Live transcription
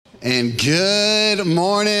And good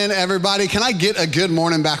morning, everybody. Can I get a good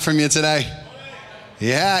morning back from you today?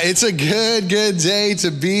 Yeah, it's a good day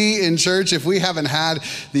to be in church. If we haven't had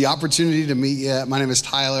the opportunity to meet yet, my name is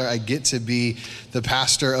Tyler. I get to be the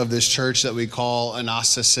pastor of this church that we call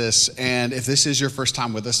Anastasis. And if this is your first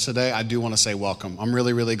time with us today, I do want to say welcome. I'm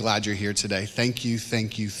really glad you're here today. Thank you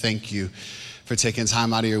for taking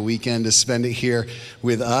time out of your weekend to spend it here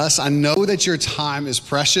with us. I know that your time is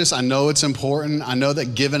precious. I know it's important. I know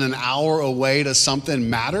that giving an hour away to something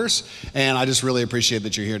matters. And I just really appreciate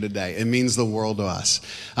that you're here today. It means the world to us.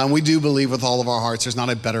 We do believe with all of our hearts, there's not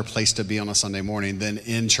a better place to be on a Sunday morning than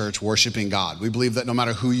in church worshiping God. We believe that no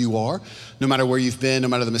matter who you are, no matter where you've been, no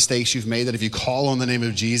matter the mistakes you've made, that if you call on the name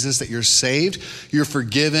of Jesus, that you're saved, you're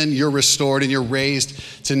forgiven, you're restored, and you're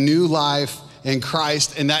raised to new life in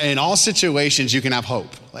Christ, and that in all situations you can have hope.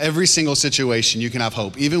 Every single situation you can have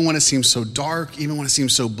hope, even when it seems so dark, even when it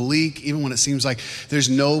seems so bleak, even when it seems like there's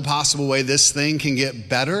no possible way this thing can get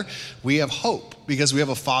better. We have hope because we have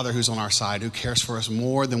a Father who's on our side, who cares for us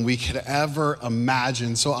more than we could ever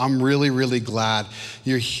imagine. So I'm really glad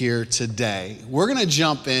you're here today. We're going to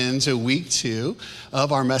jump into week 2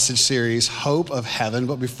 of our message series, Hope of Heaven.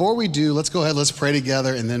 But before we do, let's go ahead, let's pray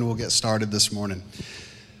together, and then we'll get started this morning.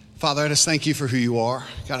 Father, I just thank you for who you are.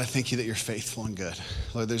 God, I thank you that you're faithful and good.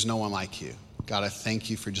 Lord, there's no one like you. God, I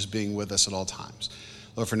thank you for just being with us at all times.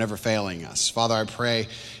 Lord, for never failing us. Father, I pray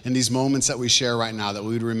in these moments that we share right now that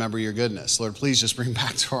we would remember your goodness. Lord, please just bring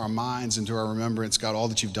back to our minds and to our remembrance, God, all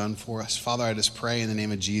that you've done for us. Father, I just pray in the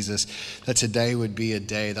name of Jesus that today would be a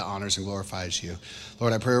day that honors and glorifies you.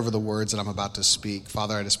 Lord, I pray over the words that I'm about to speak.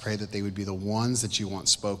 Father, I just pray that they would be the ones that you want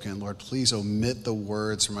spoken. Lord, please omit the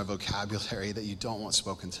words from my vocabulary that you don't want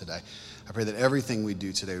spoken today. I pray that everything we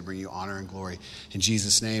do today would bring you honor and glory. In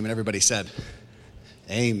Jesus' name, and everybody said,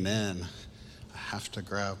 amen. Have to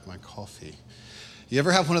grab my coffee. You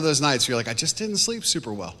ever have one of those nights where you're like, I just didn't sleep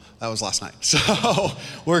super well? That was last night. So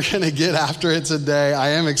we're going to get after it today. I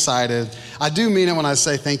am excited. I do mean it when I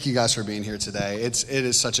say thank you guys for being here today. It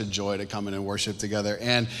is such a joy to come in and worship together.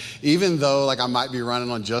 And even though I might be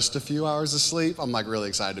running on just a few hours of sleep, I'm really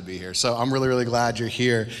excited to be here. So I'm really glad you're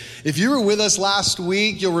here. If you were with us last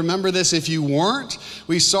week, you'll remember this. If you weren't,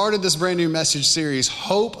 we started this brand new message series,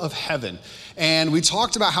 Hope of Heaven. And we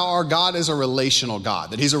talked about how our God is a relational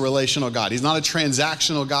God, that he's a relational God. He's not a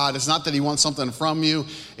transactional God. It's not that he wants something from you.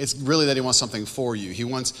 It's really that he wants something for you. He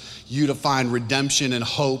wants you to find redemption and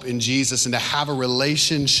hope in Jesus and to have a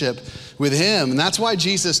relationship with him. And that's why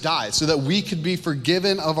Jesus died, so that we could be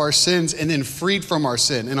forgiven of our sins and then freed from our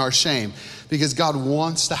sin and our shame, because God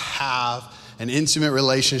wants to have an intimate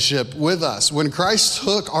relationship with us. When Christ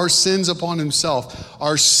took our sins upon himself,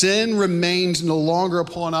 our sin remained no longer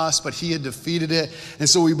upon us, but he had defeated it. And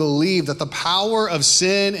so we believe that the power of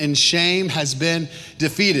sin and shame has been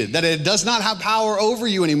defeated, that it does not have power over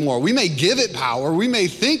you anymore. We may give it power. We may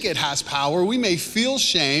think it has power. We may feel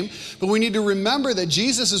shame, but we need to remember that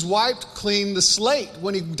Jesus has wiped clean the slate.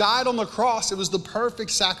 When he died on the cross, it was the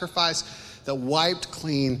perfect sacrifice that wiped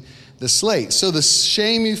clean the slate. So the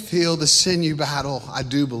shame you feel, the sin you battle, I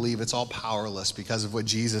do believe it's all powerless because of what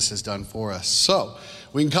Jesus has done for us. So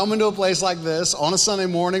we can come into a place like this on a Sunday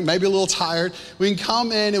morning, maybe a little tired. We can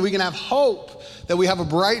come in and we can have hope that we have a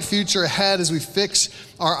bright future ahead as we fix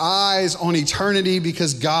our eyes on eternity,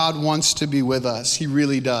 because God wants to be with us. He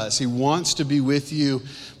really does. He wants to be with you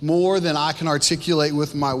more than I can articulate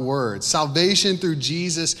with my words. Salvation through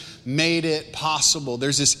Jesus made it possible.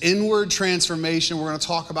 There's this inward transformation we're going to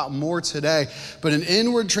talk about more today, but an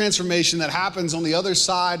inward transformation that happens on the other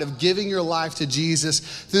side of giving your life to Jesus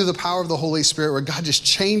through the power of the Holy Spirit, where God just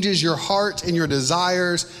changes your heart and your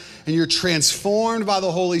desires, and you're transformed by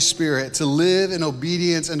the Holy Spirit to live in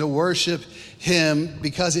obedience and to worship him,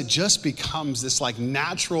 because it just becomes this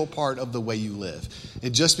natural part of the way you live.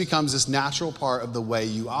 It just becomes this natural part of the way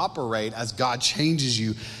you operate as God changes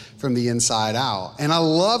you from the inside out. And I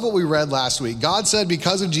love what we read last week. God said,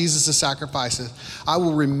 because of Jesus' sacrifices, I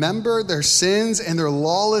will remember their sins and their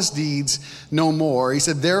lawless deeds no more. He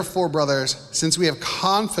said, therefore, brothers, since we have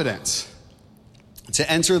confidence to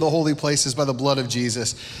enter the holy places by the blood of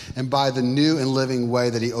Jesus and by the new and living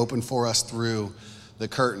way that he opened for us through the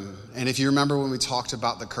curtain. And if you remember when we talked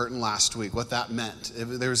about the curtain last week, what that meant,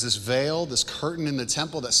 there was this veil, this curtain in the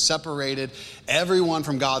temple that separated everyone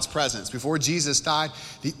from God's presence. Before Jesus died,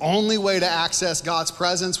 the only way to access God's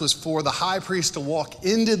presence was for the high priest to walk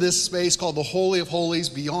into this space called the Holy of Holies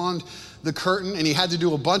beyond the curtain, and he had to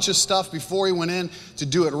do a bunch of stuff before he went in to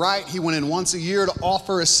do it right. He went in once a year to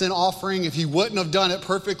offer a sin offering. If he wouldn't have done it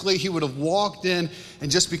perfectly, he would have walked in, and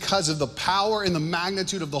just because of the power and the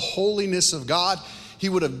magnitude of the holiness of God, He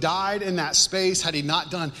would have died in that space had he not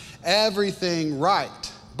done everything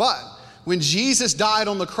right. But when Jesus died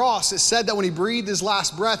on the cross, it said that when he breathed his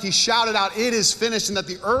last breath, he shouted out, "It is finished," and that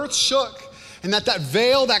the earth shook, and that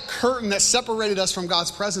veil, that curtain that separated us from God's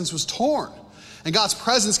presence was torn. And God's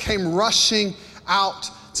presence came rushing out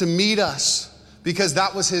to meet us, because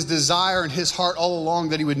that was his desire and his heart all along,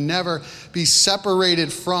 that he would never be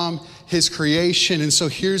separated from his creation. And so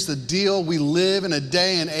here's the deal. We live in a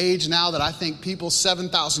day and age now that I think people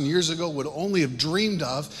 7,000 years ago would only have dreamed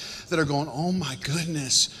of, that are going, oh my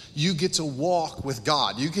goodness, you get to walk with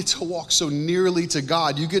God. You get to walk so nearly to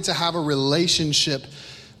God. You get to have a relationship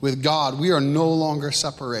with God. We are no longer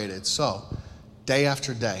separated. So day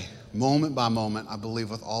after day, moment by moment, I believe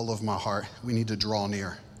with all of my heart, we need to draw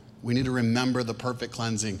near. We need to remember the perfect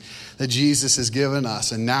cleansing that Jesus has given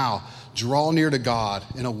us, and now draw near to God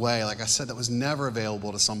in a way, like I said, that was never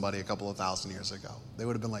available to somebody a couple of thousand years ago. They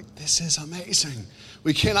would have been like, this is amazing.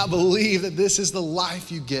 We cannot believe that this is the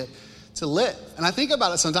life you get to live. And I think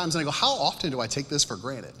about it sometimes and I go, how often do I take this for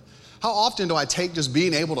granted? How often do I take just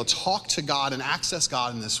being able to talk to God and access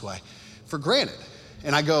God in this way for granted?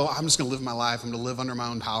 And I go, I'm just going to live my life. I'm going to live under my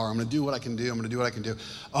own power. I'm going to do what I can do. I'm going to do what I can do.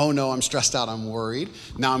 Oh no, I'm stressed out. I'm worried.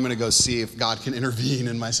 Now I'm going to go see if God can intervene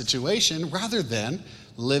in my situation, rather than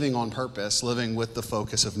living on purpose, living with the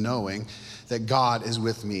focus of knowing that God is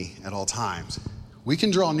with me at all times. We can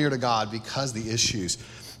draw near to God because the issues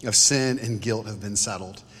of sin and guilt have been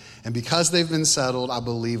settled. And because they've been settled, I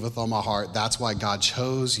believe with all my heart, that's why God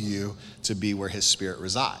chose you to be where his Spirit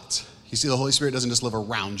resides. You see, the Holy Spirit doesn't just live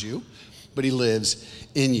around you, but he lives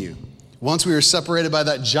in you. Once we were separated by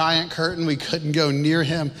that giant curtain, we couldn't go near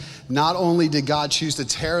him. Not only did God choose to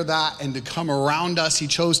tear that and to come around us, he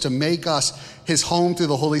chose to make us his home through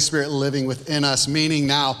the Holy Spirit living within us, meaning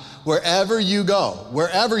now wherever you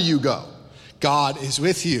go, God is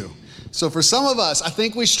with you. So for some of us, I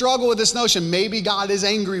think we struggle with this notion, maybe God is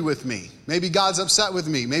angry with me. Maybe God's upset with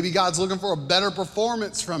me. Maybe God's looking for a better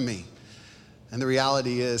performance from me. And the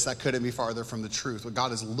reality is that couldn't be farther from the truth. What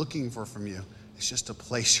God is looking for from you is just to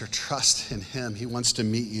place your trust in him. He wants to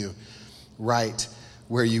meet you right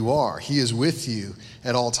where you are. He is with you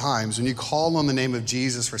at all times. When you call on the name of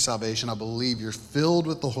Jesus for salvation, I believe you're filled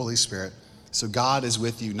with the Holy Spirit. So God is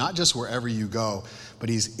with you, not just wherever you go, but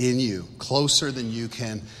he's in you, closer than you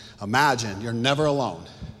can imagine. You're never alone.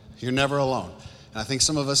 You're never alone. And I think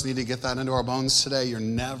some of us need to get that into our bones today. You're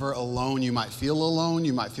never alone. You might feel alone.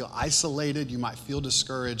 You might feel isolated. You might feel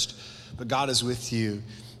discouraged. But God is with you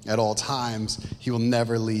at all times. He will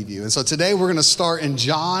never leave you. And so today we're going to start in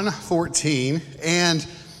John 14. And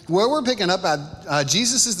where we're picking up at,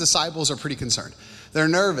 Jesus' disciples are pretty concerned. They're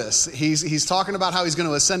nervous. He's talking about how he's going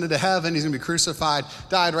to ascend into heaven. He's going to be crucified,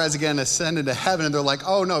 died, rise again, ascend into heaven. And they're like,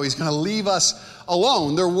 oh no, he's going to leave us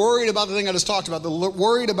alone. They're worried about the thing I just talked about. They're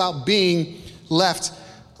worried about being left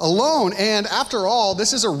alone. And after all,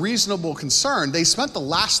 this is a reasonable concern. They spent the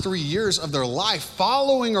last 3 years of their life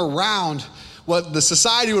following around what the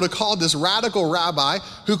society would have called this radical rabbi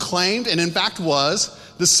who claimed, and in fact was,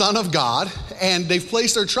 the Son of God. And they've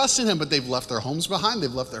placed their trust in him, but they've left their homes behind.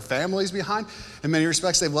 They've left their families behind. In many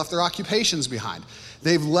respects, they've left their occupations behind.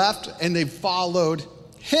 They've left and they've followed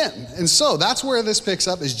him. And so that's where this picks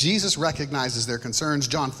up, as Jesus recognizes their concerns.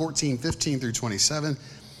 John 14, 15 through 27.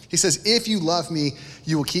 He says, if you love me,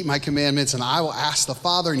 you will keep my commandments, and I will ask the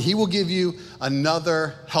Father, and he will give you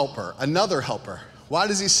another helper. Another helper. Why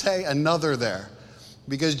does he say another there?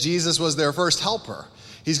 Because Jesus was their first helper.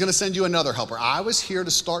 He's going to send you another helper. I was here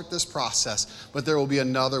to start this process, but there will be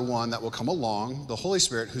another one that will come along, the Holy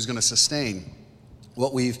Spirit, who's going to sustain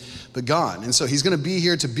what we've begun. And so he's going to be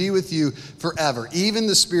here to be with you forever, even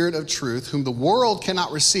the Spirit of truth, whom the world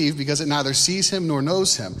cannot receive because it neither sees him nor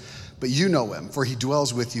knows him. But you know him, for he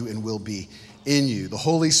dwells with you and will be in you. The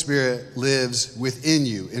Holy Spirit lives within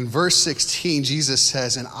you. In verse 16, Jesus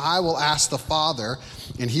says, and I will ask the Father,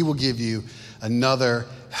 and he will give you another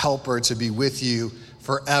helper to be with you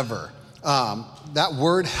forever. That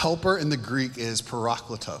word helper in the Greek is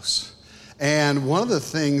parakletos. And one of the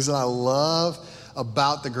things that I love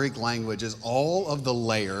about the Greek language is all of the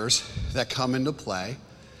layers that come into play,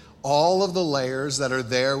 all of the layers that are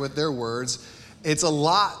there with their words. It's a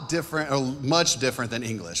lot different, or much different than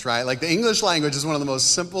English, right? Like the English language is one of the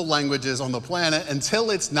most simple languages on the planet until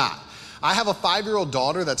it's not. I have a 5-year-old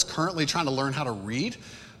daughter that's currently trying to learn how to read.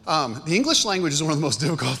 The English language is one of the most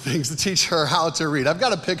difficult things to teach her how to read. I've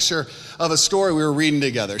got a picture of a story we were reading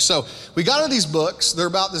together. So we got her these books. They're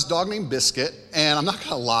about this dog named Biscuit. And I'm not going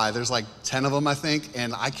to lie, there's like 10 of them, I think.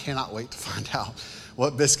 And I cannot wait to find out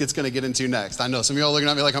what Biscuit's gonna get into next. I know some of y'all are looking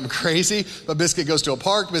at me like I'm crazy, but Biscuit goes to a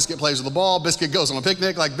park, Biscuit plays with the ball, Biscuit goes on a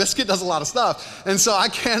picnic, like Biscuit does a lot of stuff. And so I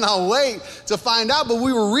cannot wait to find out. But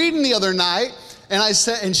we were reading the other night, and I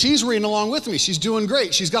said, and she's reading along with me. She's doing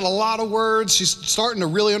great. She's got a lot of words. She's starting to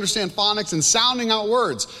really understand phonics and sounding out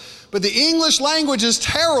words. But the English language is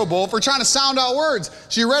terrible for trying to sound out words.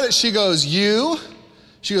 She read it, she goes, you.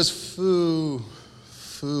 She goes,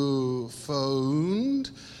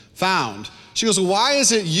 found. She goes, why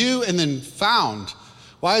is it you and then found?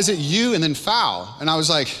 Why is it you and then foul? And I was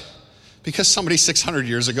like, because somebody 600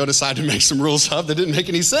 years ago decided to make some rules up that didn't make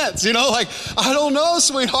any sense. You know, like, I don't know,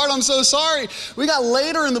 sweetheart, I'm so sorry. We got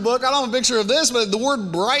later in the book, I don't have a picture of this, but the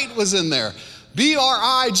word bright was in there.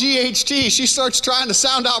 B-R-I-G-H-T. She starts trying to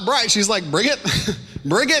sound out bright. She's like, Brigitte,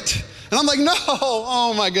 Brigitte. And I'm like, no,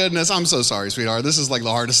 oh my goodness, I'm so sorry, sweetheart. This is like the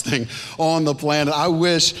hardest thing on the planet. I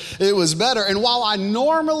wish it was better. And while I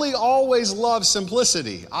normally always love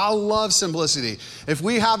simplicity, I love simplicity. If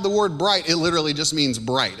we have the word bright, it literally just means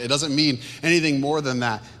bright. It doesn't mean anything more than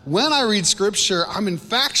that. When I read scripture, I'm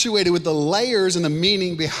infatuated with the layers and the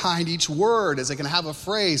meaning behind each word, as it can have a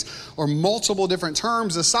phrase or multiple different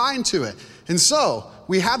terms assigned to it. And so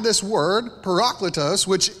we have this word, parakletos,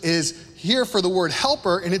 which is here for the word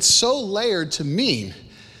helper, and it's so layered to mean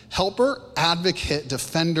helper, advocate,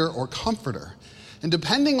 defender, or comforter. And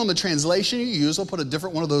depending on the translation you use, I'll put a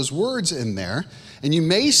different one of those words in there, and you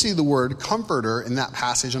may see the word comforter in that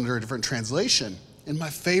passage under a different translation. And my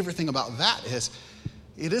favorite thing about that is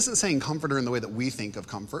it isn't saying comforter in the way that we think of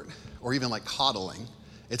comfort, or even like coddling.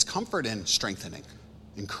 It's comfort in strengthening,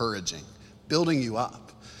 encouraging, building you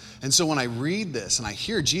up. And so when I read this and I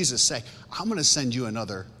hear Jesus say, I'm going to send you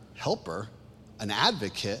another helper, an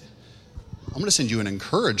advocate, I'm going to send you an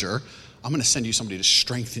encourager, I'm going to send you somebody to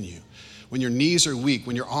strengthen you. When your knees are weak,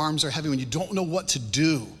 when your arms are heavy, when you don't know what to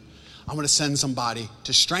do, I'm going to send somebody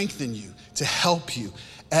to strengthen you, to help you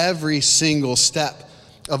every single step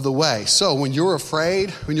of the way. So when you're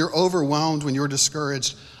afraid, when you're overwhelmed, when you're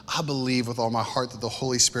discouraged, I believe with all my heart that the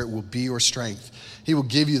Holy Spirit will be your strength. He will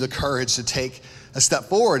give you the courage to take a step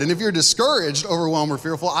forward. And if you're discouraged, overwhelmed, or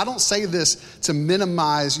fearful, I don't say this to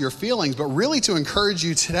minimize your feelings, but really to encourage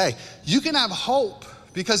you today. You can have hope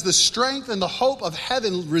because the strength and the hope of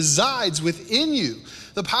heaven resides within you.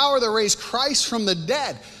 The power that raised Christ from the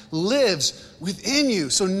dead lives within you.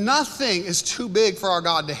 So nothing is too big for our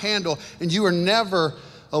God to handle, and you are never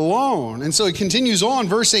alone. And so he continues on,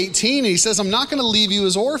 verse 18, and he says, I'm not going to leave you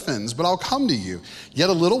as orphans, but I'll come to you. Yet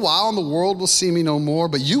a little while, and the world will see me no more,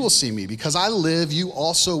 but you will see me. Because I live, you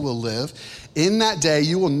also will live. In that day,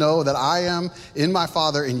 you will know that I am in my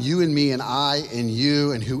Father, and you in me, and I in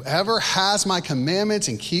you. And whoever has my commandments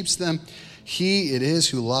and keeps them, he it is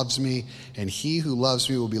who loves me, and he who loves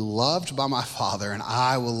me will be loved by my Father, and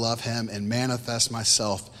I will love him and manifest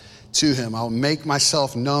myself to him. I will make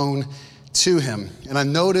myself known to him. And I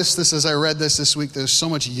noticed this as I read this week, there's so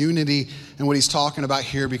much unity in what he's talking about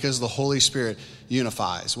here because the Holy Spirit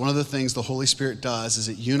unifies. One of the things the Holy Spirit does is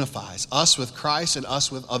it unifies us with Christ and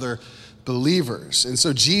us with other believers. And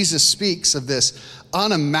so Jesus speaks of this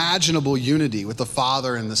unimaginable unity with the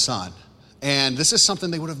Father and the Son. And this is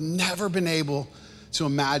something they would have never been able to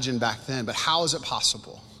imagine back then. But how is it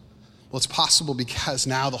possible? Well, it's possible because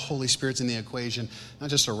now the Holy Spirit's in the equation, not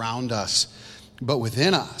just around us, but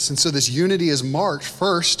within us. And so this unity is marked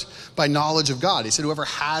first by knowledge of God. He said, whoever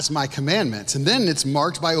has my commandments. And then it's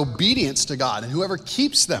marked by obedience to God and whoever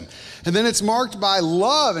keeps them. And then it's marked by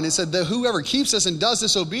love. And it said that whoever keeps this and does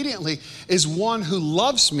this obediently is one who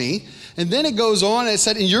loves me. And then it goes on and it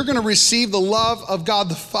said, and you're going to receive the love of God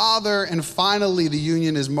the Father. And finally, the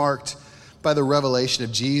union is marked by the revelation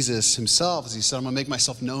of Jesus himself. As he said, I'm going to make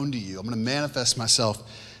myself known to you. I'm going to manifest myself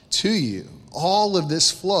to you. All of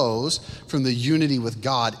this flows from the unity with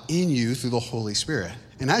God in you through the Holy Spirit.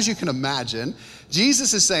 And as you can imagine,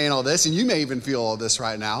 Jesus is saying all this, and you may even feel all this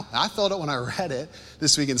right now. I felt it when I read it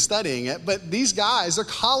this week in studying it, but these guys, they're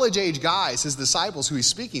college-age guys, his disciples who he's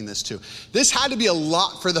speaking this to. This had to be a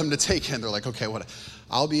lot for them to take in. They're like, okay, what?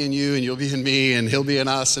 I'll be in you, and you'll be in me, and he'll be in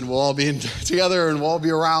us, and we'll all be together, and we'll all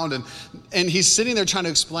be around. And he's sitting there trying to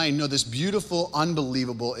explain, no, this beautiful,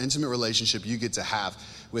 unbelievable, intimate relationship you get to have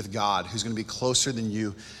with God, who's going to be closer than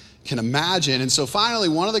you can imagine. And so finally,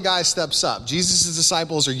 one of the guys steps up. Jesus'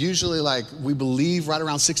 disciples are usually like, we believe, right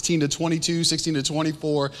around 16 to 22, 16 to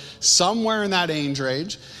 24, somewhere in that age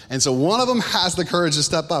range. And so one of them has the courage to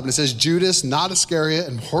step up. And it says, Judas, not Iscariot,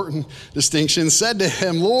 important distinction, said to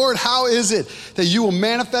him, Lord, how is it that you will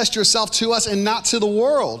manifest yourself to us and not to the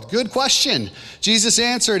world? Good question. Jesus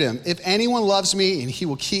answered him, if anyone loves me, and he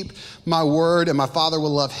will keep my word, and my Father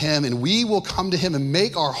will love him, and we will come to him and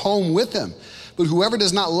make our home with him. But whoever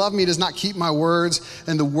does not love me does not keep my words,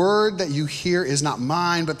 and the word that you hear is not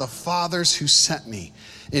mine, but the Father's who sent me.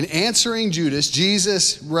 In answering Judas,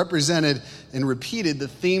 Jesus represented and repeated the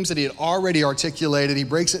themes that he had already articulated. He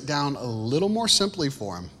breaks it down a little more simply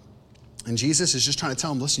for him. And Jesus is just trying to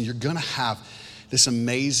tell him, listen, you're going to have this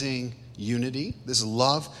amazing unity, this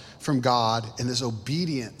love from God, and this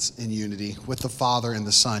obedience in unity with the Father and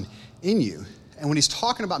the Son in you. And when he's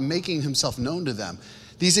talking about making himself known to them,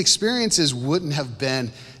 these experiences wouldn't have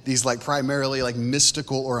been these like primarily like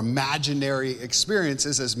mystical or imaginary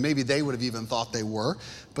experiences as maybe they would have even thought they were,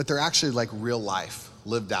 but they're actually like real life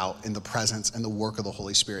lived out in the presence and the work of the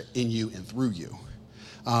Holy Spirit in you and through you.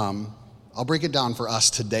 I'll break it down for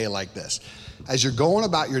us today like this. As you're going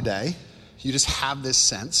about your day, you just have this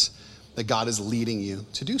sense that God is leading you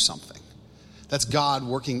to do something. That's God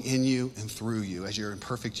working in you and through you as you're in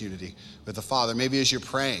perfect unity with the Father. Maybe as you're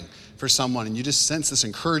praying for someone and you just sense this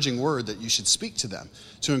encouraging word that you should speak to them,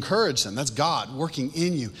 to encourage them. That's God working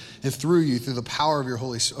in you and through you through the power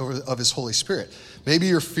of His Holy Spirit. Maybe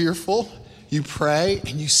you're fearful, you pray,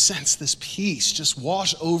 and you sense this peace just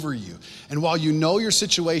wash over you. And while you know your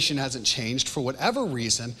situation hasn't changed for whatever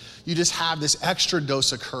reason, you just have this extra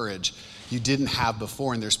dose of courage you didn't have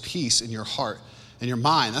before, and there's peace in your heart and your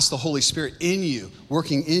mind. That's the Holy Spirit in you,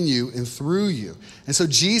 working in you and through you. And so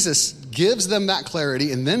Jesus gives them that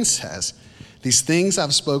clarity and then says, these things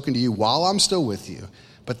I've spoken to you while I'm still with you,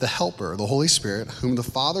 but the Helper, the Holy Spirit, whom the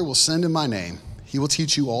Father will send in my name, he will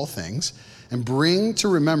teach you all things and bring to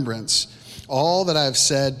remembrance all that I have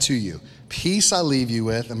said to you. Peace I leave you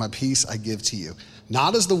with, and my peace I give to you.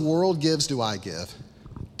 Not as the world gives do I give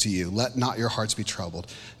to you. Let not your hearts be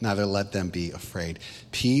troubled, neither let them be afraid.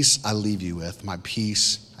 Peace I leave you with, my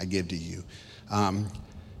peace I give to you.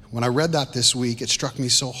 When I read that this week, it struck me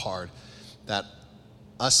so hard that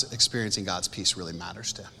us experiencing God's peace really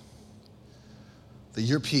matters to him. That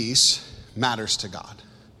your peace matters to God.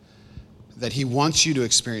 That he wants you to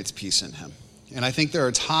experience peace in him. And I think there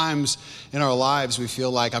are times in our lives we feel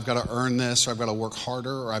like I've got to earn this, or I've got to work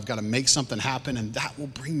harder, or I've got to make something happen, and that will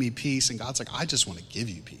bring me peace. And God's like, I just want to give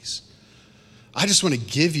you peace. I just want to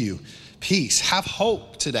give you peace. Have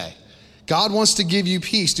hope today. God wants to give you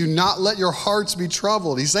peace. Do not let your hearts be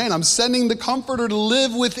troubled. He's saying, I'm sending the Comforter to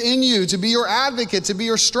live within you, to be your advocate, to be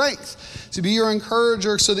your strength, to be your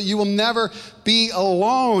encourager, so that you will never be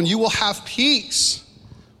alone. You will have peace.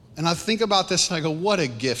 And I think about this and I go, what a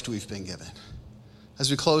gift we've been given. As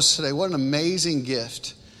we close today, what an amazing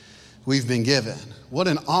gift we've been given. What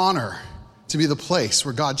an honor to be the place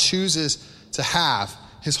where God chooses to have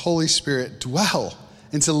his Holy Spirit dwell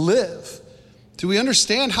and to live. Do we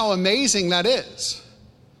understand how amazing that is?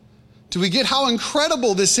 Do we get how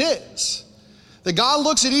incredible this is? That God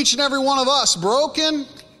looks at each and every one of us, broken,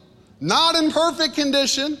 not in perfect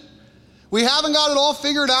condition. We haven't got it all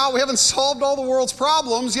figured out. We haven't solved all the world's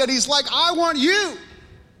problems, yet he's like, I want you.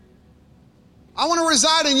 I want to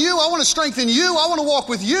reside in you. I want to strengthen you. I want to walk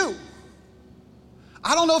with you.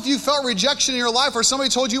 I don't know if you felt rejection in your life or somebody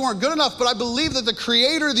told you weren't good enough, but I believe that the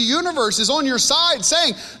creator of the universe is on your side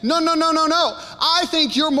saying, no. I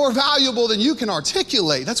think you're more valuable than you can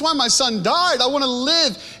articulate. That's why my son died. I want to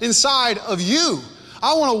live inside of you.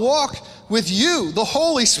 I want to walk with you. The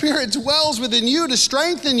Holy Spirit dwells within you to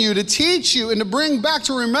strengthen you, to teach you, and to bring back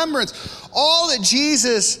to remembrance all that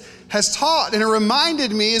Jesus has taught. And it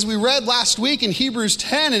reminded me, as we read last week in Hebrews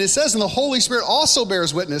 10, and it says, and the Holy Spirit also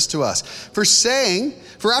bears witness to us, for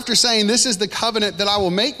after saying, this is the covenant that I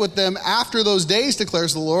will make with them after those days,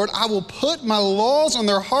 declares the Lord, I will put my laws on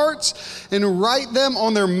their hearts and write them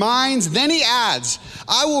on their minds. Then he adds,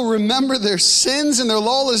 I will remember their sins and their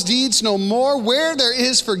lawless deeds no more. Where there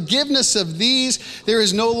is forgiveness of these, there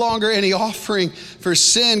is no longer any offering for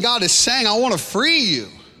sin. God is saying, I want to free you.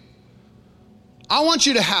 I want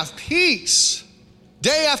you to have peace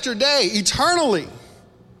day after day, eternally.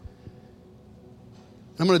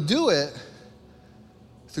 I'm going to do it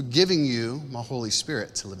through giving you my Holy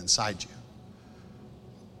Spirit to live inside you,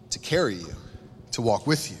 to carry you, to walk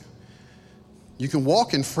with you. You can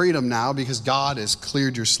walk in freedom now because God has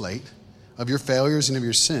cleared your slate of your failures and of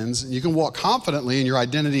your sins. And you can walk confidently in your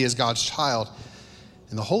identity as God's child.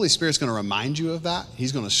 And the Holy Spirit's going to remind you of that.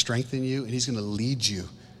 He's going to strengthen you, and he's going to lead you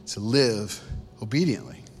to live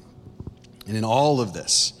obediently. And in all of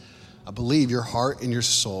this, I believe your heart and your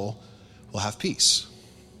soul will have peace.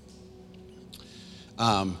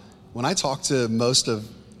 When I talk to most of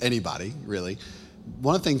anybody, really,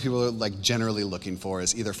 one of the things people are like generally looking for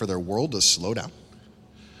is either for their world to slow down,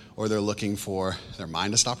 or they're looking for their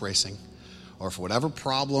mind to stop racing, or for whatever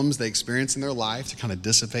problems they experience in their life to kind of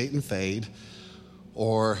dissipate and fade,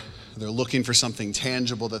 or they're looking for something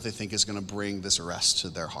tangible that they think is going to bring this rest to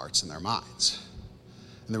their hearts and their minds.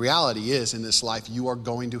 And the reality is, in this life, you are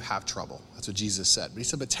going to have trouble. That's what Jesus said. But he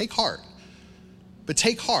said, but take heart. But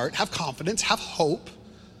take heart, have confidence, have hope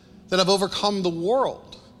that I've overcome the world.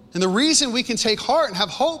 And the reason we can take heart and have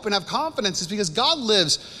hope and have confidence is because God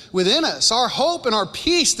lives within us. Our hope and our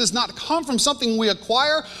peace does not come from something we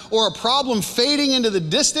acquire or a problem fading into the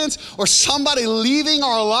distance or somebody leaving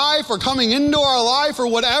our life or coming into our life or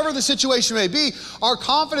whatever the situation may be. Our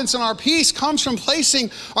confidence and our peace comes from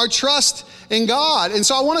placing our trust in God. And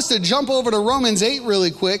so I want us to jump over to Romans 8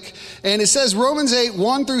 really quick. And it says, Romans 8,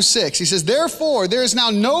 1-6. He says, therefore, there is now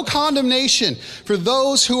no condemnation for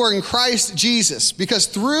those who are in Christ Jesus, because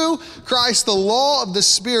through Christ, the law of the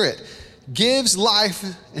Spirit gives life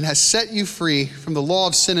and has set you free from the law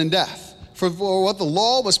of sin and death. For what the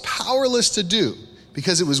law was powerless to do,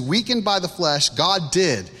 because it was weakened by the flesh, God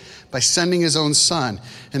did by sending his own Son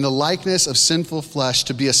in the likeness of sinful flesh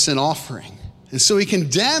to be a sin offering. And so he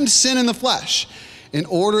condemned sin in the flesh in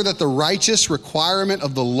order that the righteous requirement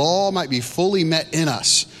of the law might be fully met in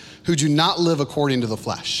us who do not live according to the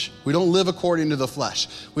flesh. We don't live according to the flesh.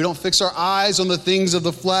 We don't fix our eyes on the things of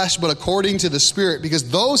the flesh, but according to the Spirit. Because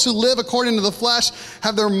those who live according to the flesh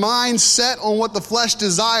have their minds set on what the flesh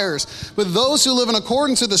desires. But those who live in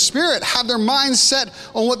accordance to the Spirit have their minds set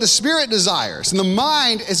on what the Spirit desires. And the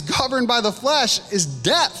mind is governed by the flesh is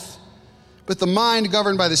death. But the mind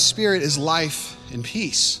governed by the Spirit is life and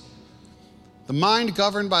peace. The mind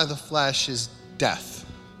governed by the flesh is death.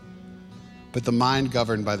 But the mind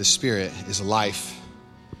governed by the Spirit is life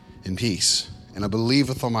and peace. And I believe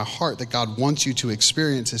with all my heart that God wants you to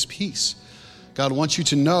experience his peace. God wants you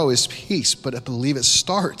to know his peace, but I believe it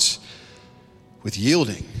starts with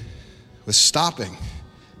yielding, with stopping,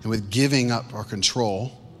 and with giving up our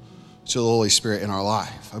control to the Holy Spirit in our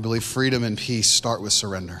life. I believe freedom and peace start with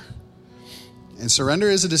surrender. And surrender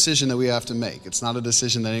is a decision that we have to make. It's not a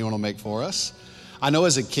decision that anyone will make for us. I know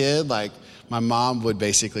as a kid, like my mom would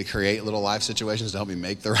basically create little life situations to help me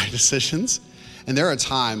make the right decisions. And there are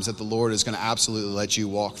times that the Lord is going to absolutely let you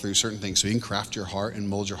walk through certain things so he can craft your heart and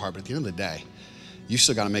mold your heart. But at the end of the day, you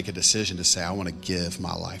still got to make a decision to say, I want to give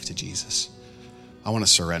my life to Jesus. I want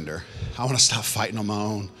to surrender. I want to stop fighting on my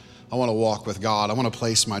own. I want to walk with God. I want to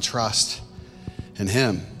place my trust in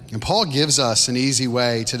him. And Paul gives us an easy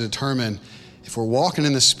way to determine if we're walking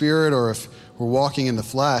in the Spirit or if we're walking in the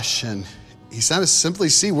flesh. And he says simply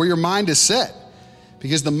see where your mind is set,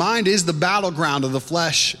 because the mind is the battleground of the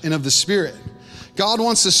flesh and of the Spirit. God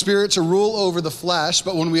wants the Spirit to rule over the flesh,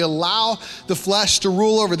 but when we allow the flesh to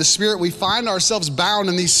rule over the Spirit, we find ourselves bound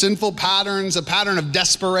in these sinful patterns, a pattern of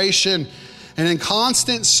desperation and in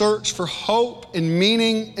constant search for hope and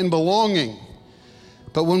meaning and belonging.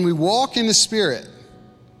 But when we walk in the Spirit,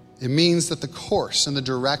 it means that the course and the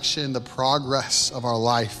direction, the progress of our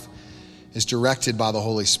life is directed by the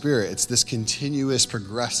Holy Spirit. It's this continuous,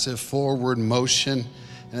 progressive, forward motion.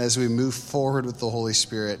 And as we move forward with the Holy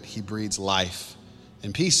Spirit, he breathes life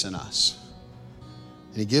and peace in us.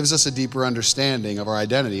 And he gives us a deeper understanding of our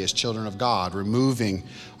identity as children of God, removing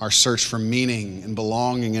our search for meaning and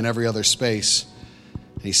belonging in every other space.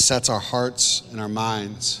 And he sets our hearts and our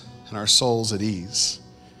minds and our souls at ease.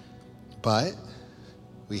 But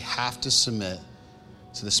we have to submit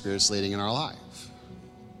to the Spirit's leading in our life.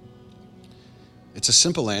 It's a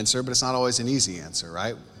simple answer, but it's not always an easy answer,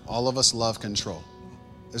 right? All of us love control.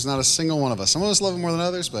 There's not a single one of us. Some of us love it more than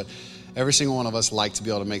others, but every single one of us like to be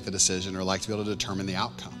able to make the decision or like to be able to determine the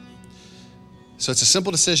outcome. So it's a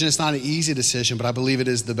simple decision. It's not an easy decision, but I believe it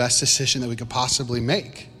is the best decision that we could possibly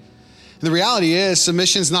make. And the reality is,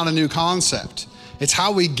 submission is not a new concept. It's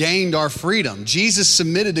how we gained our freedom. Jesus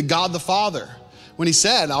submitted to God the Father when he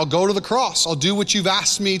said, I'll go to the cross. I'll do what you've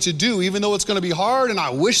asked me to do, even though it's going to be hard and I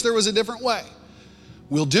wish there was a different way.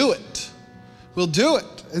 We'll do it. We'll do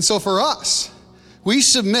it. And so for us, we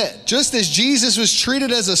submit. Just as Jesus was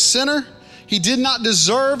treated as a sinner, he did not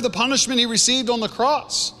deserve the punishment he received on the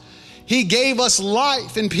cross. He gave us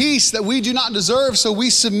life and peace that we do not deserve, so we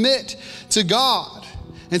submit to God.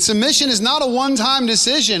 And submission is not a one-time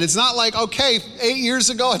decision. It's not like, okay, 8 years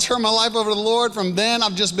ago, I turned my life over to the Lord. From then,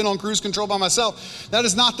 I've just been on cruise control by myself. That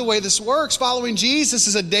is not the way this works. Following Jesus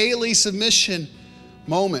is a daily submission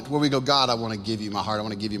moment where we go, God, I want to give you my heart. I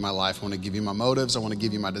want to give you my life. I want to give you my motives. I want to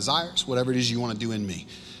give you my desires, whatever it is you want to do in me.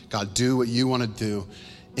 God, do what you want to do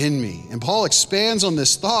in me. And Paul expands on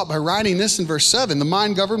this thought by writing this in verse 7. The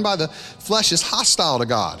mind governed by the flesh is hostile to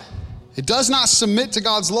God. It does not submit to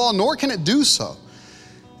God's law, nor can it do so.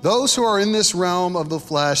 Those who are in this realm of the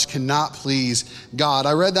flesh cannot please God.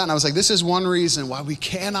 I read that and I was like, this is one reason why we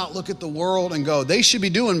cannot look at the world and go, they should be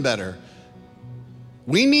doing better.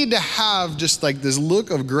 We need to have just like this look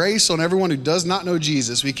of grace on everyone who does not know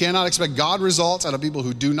Jesus. We cannot expect God results out of people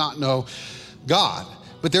who do not know God.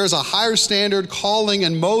 But there's a higher standard, calling,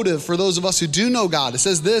 and motive for those of us who do know God. It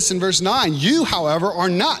says this in verse 9, you, however, are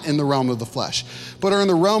not in the realm of the flesh, but are in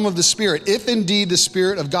the realm of the Spirit, if indeed the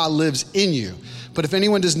Spirit of God lives in you. But if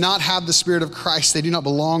anyone does not have the Spirit of Christ, they do not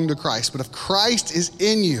belong to Christ. But if Christ is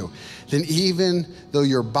in you, then even though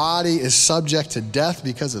your body is subject to death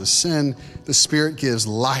because of sin, the Spirit gives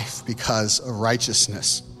life because of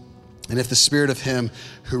righteousness. And if the Spirit of him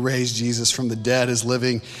who raised Jesus from the dead is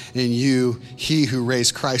living in you, he who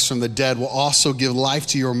raised Christ from the dead will also give life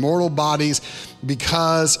to your mortal bodies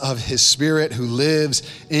because of his Spirit who lives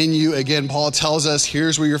in you. Again, Paul tells us,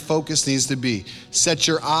 here's where your focus needs to be. Set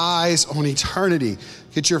your eyes on eternity.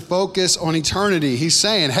 Get your focus on eternity. He's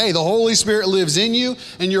saying, hey, the Holy Spirit lives in you,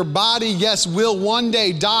 and your body, yes, will one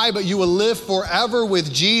day die, but you will live forever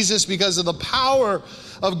with Jesus because of the power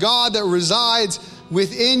of God that resides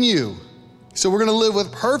within you. So we're going to live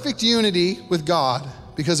with perfect unity with God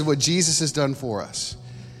because of what Jesus has done for us.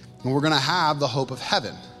 And we're going to have the hope of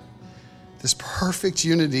heaven, this perfect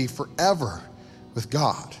unity forever with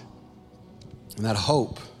God. And that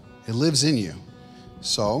hope, it lives in you.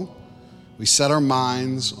 So we set our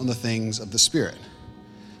minds on the things of the Spirit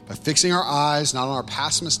by fixing our eyes not on our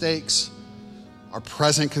past mistakes, our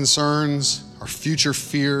present concerns, our future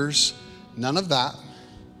fears, none of that,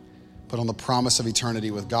 but on the promise of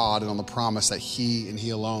eternity with God and on the promise that he and he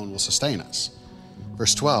alone will sustain us.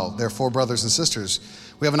 Verse 12, therefore, brothers and sisters,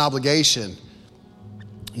 we have an obligation,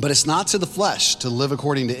 but it's not to the flesh to live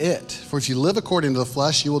according to it. For if you live according to the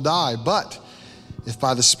flesh, you will die. But if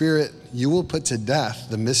by the Spirit you will put to death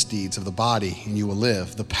the misdeeds of the body, and you will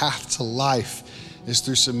live. The path to life is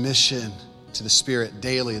through submission to the Spirit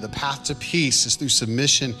daily. The path to peace is through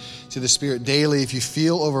submission to the Spirit daily. If you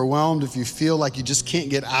feel overwhelmed, if you feel like you just can't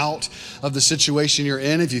get out of the situation you're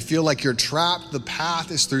in, if you feel like you're trapped, the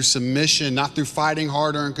path is through submission, not through fighting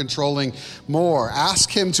harder and controlling more.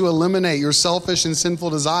 Ask him to eliminate your selfish and sinful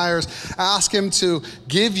desires. Ask him to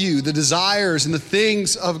give you the desires and the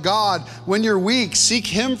things of God. When you're weak, seek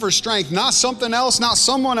him for strength, not something else, not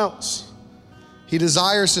someone else. He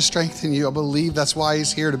desires to strengthen you. I believe that's why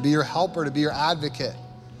he's here, to be your helper, to be your advocate,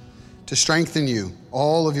 to strengthen you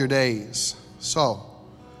all of your days. So,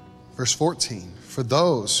 verse 14, for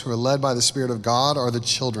those who are led by the Spirit of God are the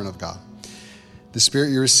children of God. The Spirit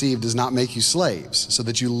you received does not make you slaves so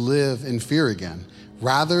that you live in fear again.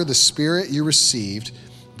 Rather, the Spirit you received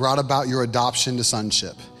brought about your adoption to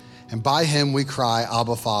sonship. And by him we cry,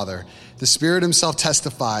 Abba, Father. The Spirit himself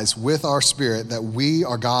testifies with our spirit that we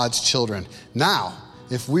are God's children. Now,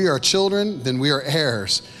 if we are children, then we are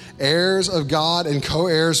heirs, heirs of God and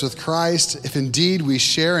co-heirs with Christ, if indeed we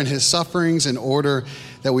share in his sufferings in order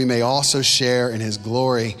that we may also share in his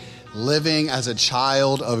glory. Living as a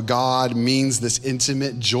child of God means this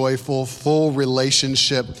intimate, joyful, full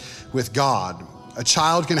relationship with God. A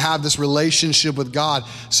child can have this relationship with God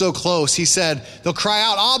so close. He said, they'll cry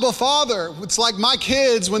out, Abba, Father. It's like my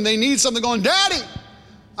kids when they need something going, Daddy,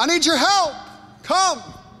 I need your help. Come.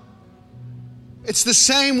 It's the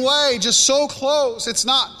same way, just so close. It's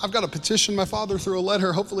not, I've got to petition my father through a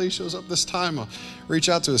letter. Hopefully he shows up this time. I'll reach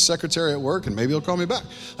out to his secretary at work and maybe he'll call me back.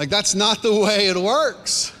 Like, that's not the way it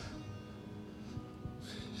works.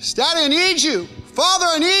 Daddy, I need you. Father,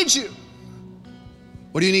 I need you.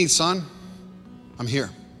 What do you need, son? I'm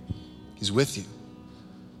here. He's with you.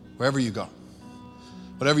 Wherever you go,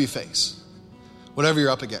 whatever you face, whatever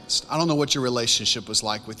you're up against. I don't know what your relationship was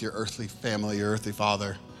like with your earthly family, your earthly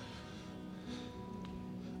father.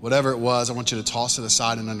 Whatever it was, I want you to toss it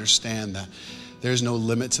aside and understand that there's no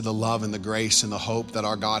limit to the love and the grace and the hope that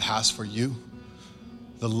our God has for you.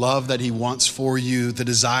 The love that he wants for you, the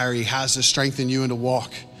desire he has to strengthen you and to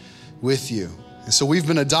walk with you. And so we've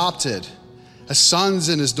been adopted as sons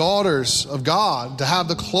and as daughters of God, to have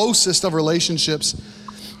the closest of relationships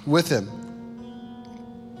with him.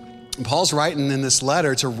 And Paul's writing in this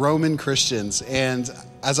letter to Roman Christians. And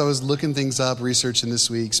as I was looking things up, researching this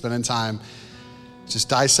week, spending time just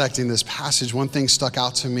dissecting this passage, one thing stuck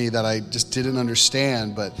out to me that I just didn't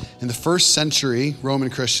understand. But in the first century, Roman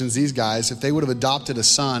Christians, these guys, if they would have adopted a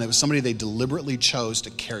son, it was somebody they deliberately chose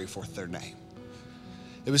to carry forth their name.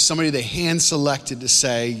 It was somebody they hand-selected to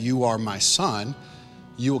say, you are my son,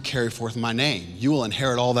 you will carry forth my name. You will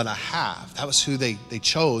inherit all that I have. That was who they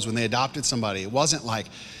chose when they adopted somebody. It wasn't like,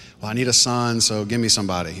 well, I need a son, so give me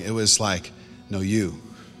somebody. It was like, no, you.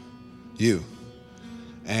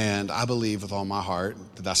 And I believe with all my heart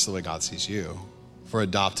that that's the way God sees you. We're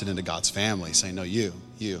adopted into God's family, saying, no, you.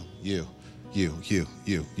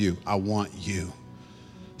 I want you.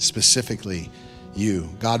 Specifically you.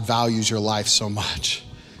 God values your life so much.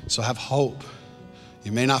 So have hope.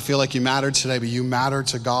 You may not feel like you matter today, but you matter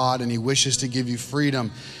to God, and he wishes to give you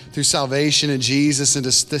freedom through salvation in Jesus, and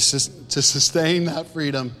to sustain that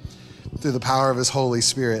freedom through the power of his Holy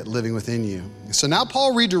Spirit living within you. So now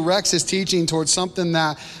Paul redirects his teaching towards something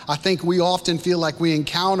that I think we often feel like we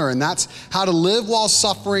encounter, and that's how to live while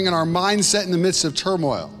suffering and our mindset in the midst of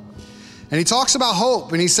turmoil. And he talks about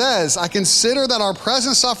hope, and he says, I consider that our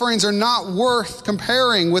present sufferings are not worth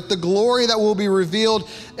comparing with the glory that will be revealed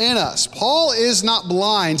in us. Paul is not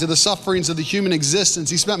blind to the sufferings of the human existence.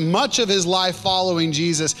 He spent much of his life following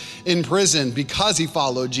Jesus in prison because he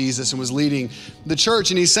followed Jesus and was leading the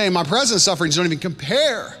church. And he's saying, my present sufferings don't even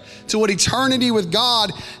compare to what eternity with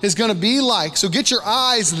God is going to be like. So get your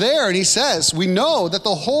eyes there. And he says, we know that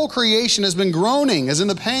the whole creation has been groaning as in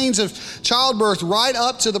the pains of childbirth right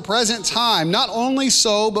up to the present time. Not only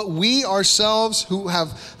so, but we ourselves who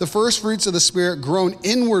have the first fruits of the Spirit groan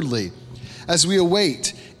inwardly as we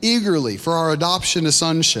await eagerly for our adoption to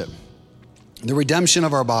sonship, the redemption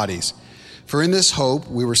of our bodies. For in this hope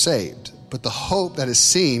we were saved. But the hope that is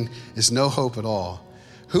seen is no hope at all.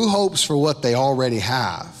 Who hopes for what they already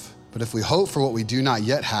have? But if we hope for what we do not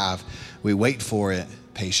yet have, we wait for it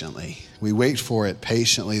patiently. We wait for it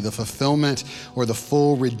patiently. The fulfillment or the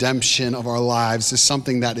full redemption of our lives is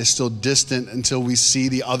something that is still distant until we see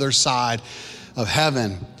the other side of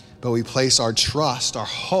heaven. But we place our trust, our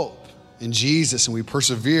hope in Jesus, and we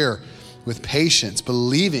persevere with patience,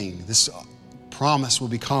 believing this promise will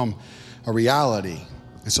become a reality.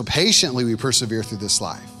 And so patiently we persevere through this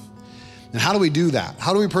life. And how do we do that?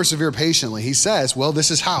 How do we persevere patiently? He says, well,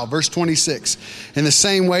 this is how. Verse 26, in the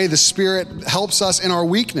same way, the Spirit helps us in our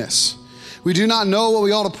weakness. We do not know what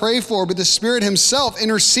we ought to pray for, but the Spirit himself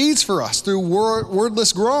intercedes for us through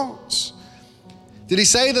wordless groans. Did he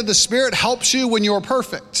say that the Spirit helps you when you're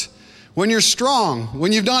perfect, when you're strong,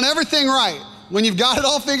 when you've done everything right, when you've got it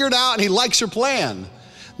all figured out and he likes your plan?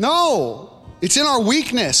 No, it's in our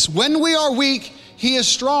weakness. When we are weak, he is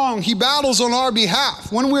strong. He battles on our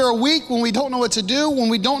behalf. When we are weak, when we don't know what to do, when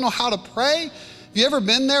we don't know how to pray, have you ever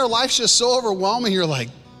been there? Life's just so overwhelming. You're like,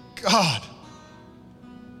 God.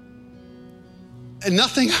 And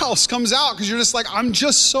nothing else comes out because you're just like, I'm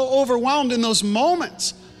just so overwhelmed in those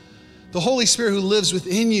moments. The Holy Spirit who lives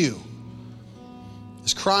within you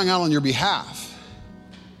is crying out on your behalf.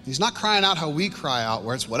 He's not crying out how we cry out,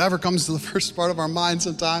 where it's whatever comes to the first part of our mind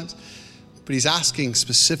sometimes. But he's asking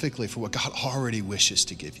specifically for what God already wishes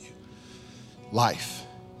to give you. Life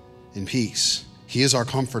and peace. He is our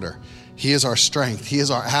comforter. He is our strength. He is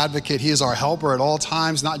our advocate. He is our helper at all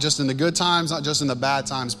times, not just in the good times, not just in the bad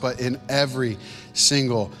times, but in every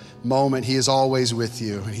single moment. He is always with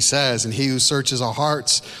you. And he says, and he who searches our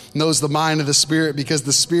hearts knows the mind of the Spirit, because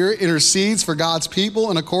the Spirit intercedes for God's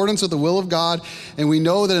people in accordance with the will of God. And we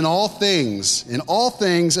know that in all things,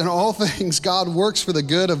 God works for the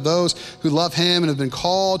good of those who love him and have been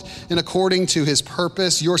called in according to his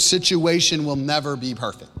purpose. Your situation will never be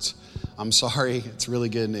perfect. I'm sorry, it's really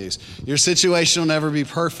good news. Your situation will never be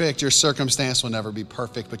perfect. Your circumstance will never be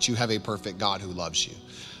perfect, but you have a perfect God who loves you,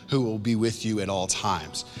 who will be with you at all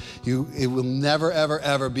times. It will never, ever,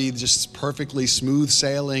 ever be just perfectly smooth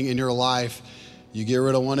sailing in your life. You get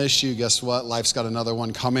rid of one issue, guess what? Life's got another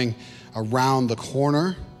one coming around the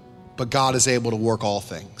corner, but God is able to work all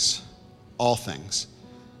things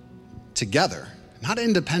together, not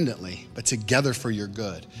independently, but together for your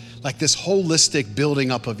good. Like this holistic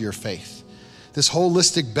building up of your faith, this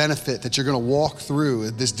holistic benefit that you're going to walk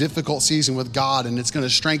through this difficult season with God, and it's going to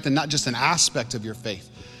strengthen not just an aspect of your faith,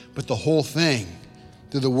 but the whole thing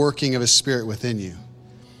through the working of his Spirit within you.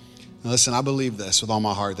 Now listen, I believe this with all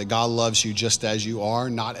my heart, that God loves you just as you are,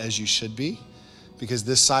 not as you should be, because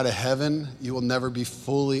this side of heaven, you will never be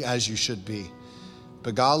fully as you should be.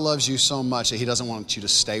 But God loves you so much that he doesn't want you to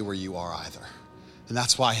stay where you are either. And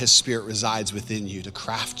that's why his Spirit resides within you, to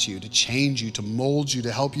craft you, to change you, to mold you,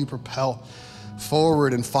 to help you propel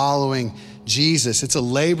forward in following Jesus. It's a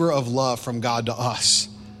labor of love from God to us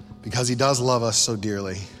because he does love us so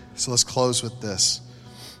dearly. So let's close with this.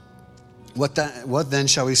 What then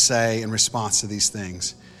shall we say in response to these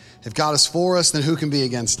things? If God is for us, then who can be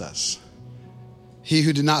against us? He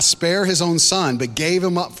who did not spare his own son, but gave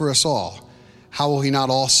him up for us all, how will he not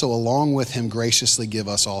also along with him graciously give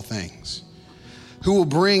us all things? Who will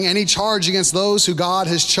bring any charge against those who God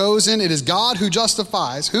has chosen? It is God who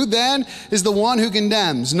justifies. Who then is the one who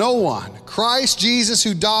condemns? No one. Christ Jesus,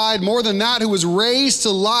 who died, more than that, who was raised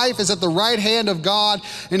to life, is at the right hand of God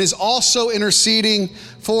and is also interceding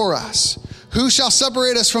for us. Who shall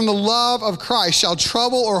separate us from the love of Christ? Shall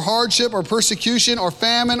trouble or hardship or persecution or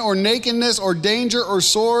famine or nakedness or danger or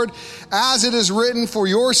sword? As it is written, for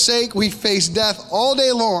your sake we face death all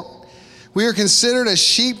day long. We are considered as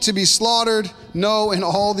sheep to be slaughtered. No, in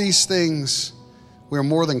all these things, we are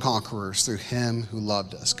more than conquerors through him who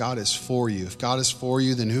loved us. God is for you. If God is for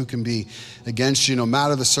you, then who can be against you? No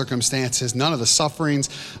matter the circumstances, none of the sufferings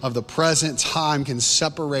of the present time can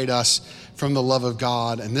separate us from the love of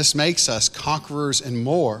God. And this makes us conquerors and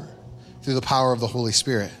more through the power of the Holy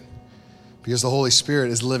Spirit, because the Holy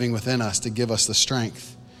Spirit is living within us to give us the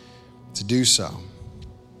strength to do so.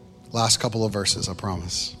 Last couple of verses, I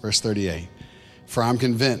promise. Verse 38. For I'm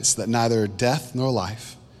convinced that neither death nor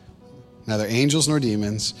life, neither angels nor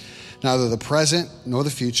demons, neither the present nor the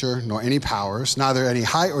future, nor any powers, neither any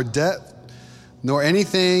height or depth, nor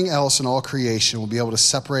anything else in all creation will be able to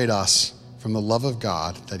separate us from the love of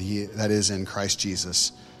God that is in Christ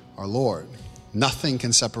Jesus, our Lord. Nothing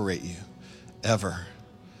can separate you, ever.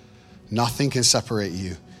 Nothing can separate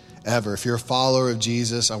you, ever. If you're a follower of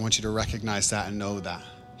Jesus, I want you to recognize that and know that.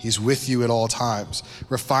 He's with you at all times,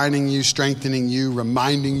 refining you, strengthening you,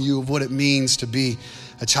 reminding you of what it means to be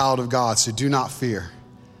a child of God. So do not fear.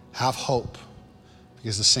 Have hope,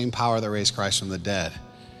 because the same power that raised Christ from the dead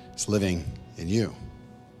is living in you.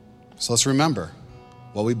 So let's remember,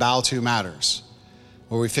 what we bow to matters.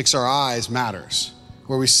 Where we fix our eyes matters.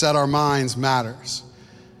 Where we set our minds matters.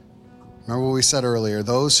 Remember what we said earlier,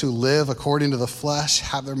 those who live according to the flesh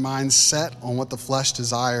have their minds set on what the flesh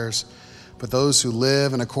desires, but those who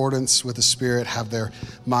live in accordance with the Spirit have their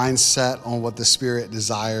minds set on what the Spirit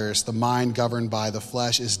desires. The mind governed by the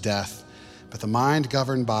flesh is death, but the mind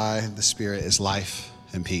governed by the Spirit is life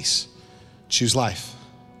and peace. Choose life.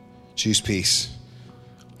 Choose peace.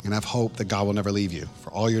 And have hope that God will never leave you. For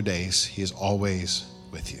all your days, he is always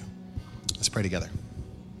with you. Let's pray together.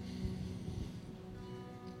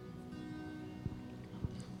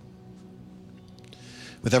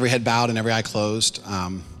 With every head bowed and every eye closed,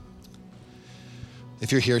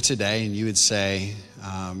 if you're here today and you would say,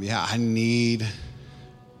 I need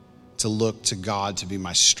to look to God to be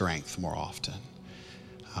my strength more often.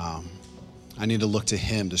 I need to look to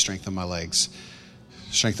him to strengthen my legs,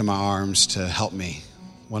 strengthen my arms, to help me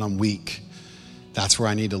when I'm weak. That's where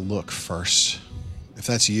I need to look first. If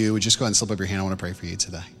that's you, would you just go ahead and slip up your hand? I want to pray for you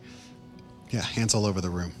today. Yeah, hands all over the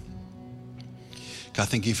room. God,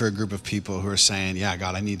 thank you for a group of people who are saying,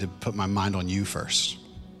 God, I need to put my mind on you first.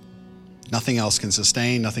 Nothing else can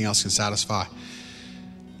sustain, nothing else can satisfy.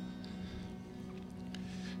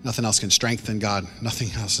 Nothing else can strengthen, God. Nothing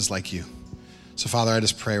else is like you. So, Father, I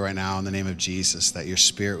just pray right now in the name of Jesus that your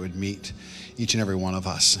Spirit would meet each and every one of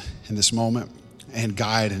us in this moment and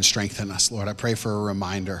guide and strengthen us, Lord. I pray for a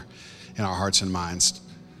reminder in our hearts and minds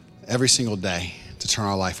every single day to turn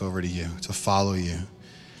our life over to you, to follow you,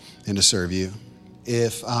 and to serve you.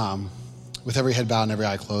 If, with every head bowed and every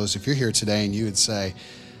eye closed, if you're here today and you would say,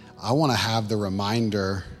 I want to have the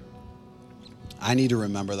reminder, I need to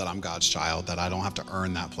remember that I'm God's child, that I don't have to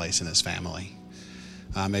earn that place in his family.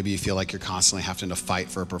 Maybe you feel like you're constantly having to fight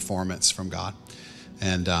for a performance from God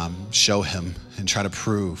and show him and try to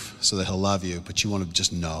prove so that he'll love you, but you want to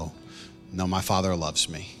just know, my Father loves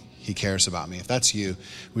me. He cares about me. If that's you,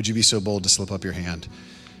 would you be so bold to slip up your hand?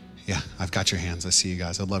 Yeah, I've got your hands. I see you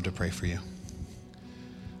guys. I'd love to pray for you.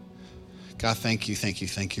 God, thank you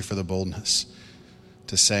for the boldness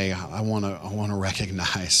to say, I want to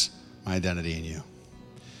recognize my identity in you.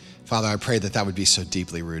 Father, I pray that would be so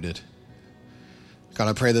deeply rooted. God,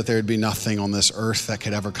 I pray that there would be nothing on this earth that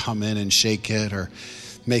could ever come in and shake it or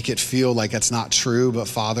make it feel like it's not true. But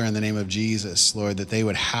Father, in the name of Jesus, Lord, that they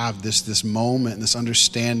would have this moment, this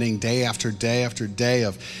understanding day after day after day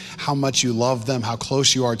of how much you love them, how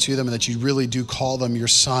close you are to them, and that you really do call them your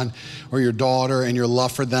son or your daughter, and your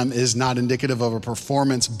love for them is not indicative of a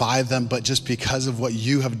performance by them, but just because of what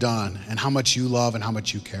you have done and how much you love and how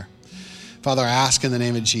much you care. Father, I ask in the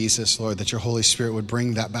name of Jesus, Lord, that your Holy Spirit would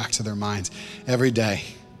bring that back to their minds every day.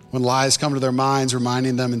 When lies come to their minds,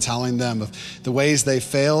 reminding them and telling them of the ways they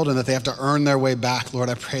failed and that they have to earn their way back, Lord,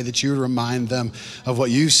 I pray that you would remind them of what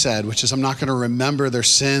you said, which is I'm not going to remember their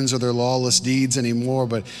sins or their lawless deeds anymore,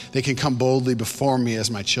 but they can come boldly before me as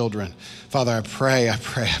my children. Father, I pray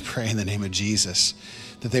in the name of Jesus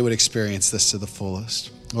that they would experience this to the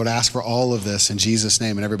fullest. Lord, I ask for all of this in Jesus'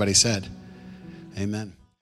 name. And everybody said, amen.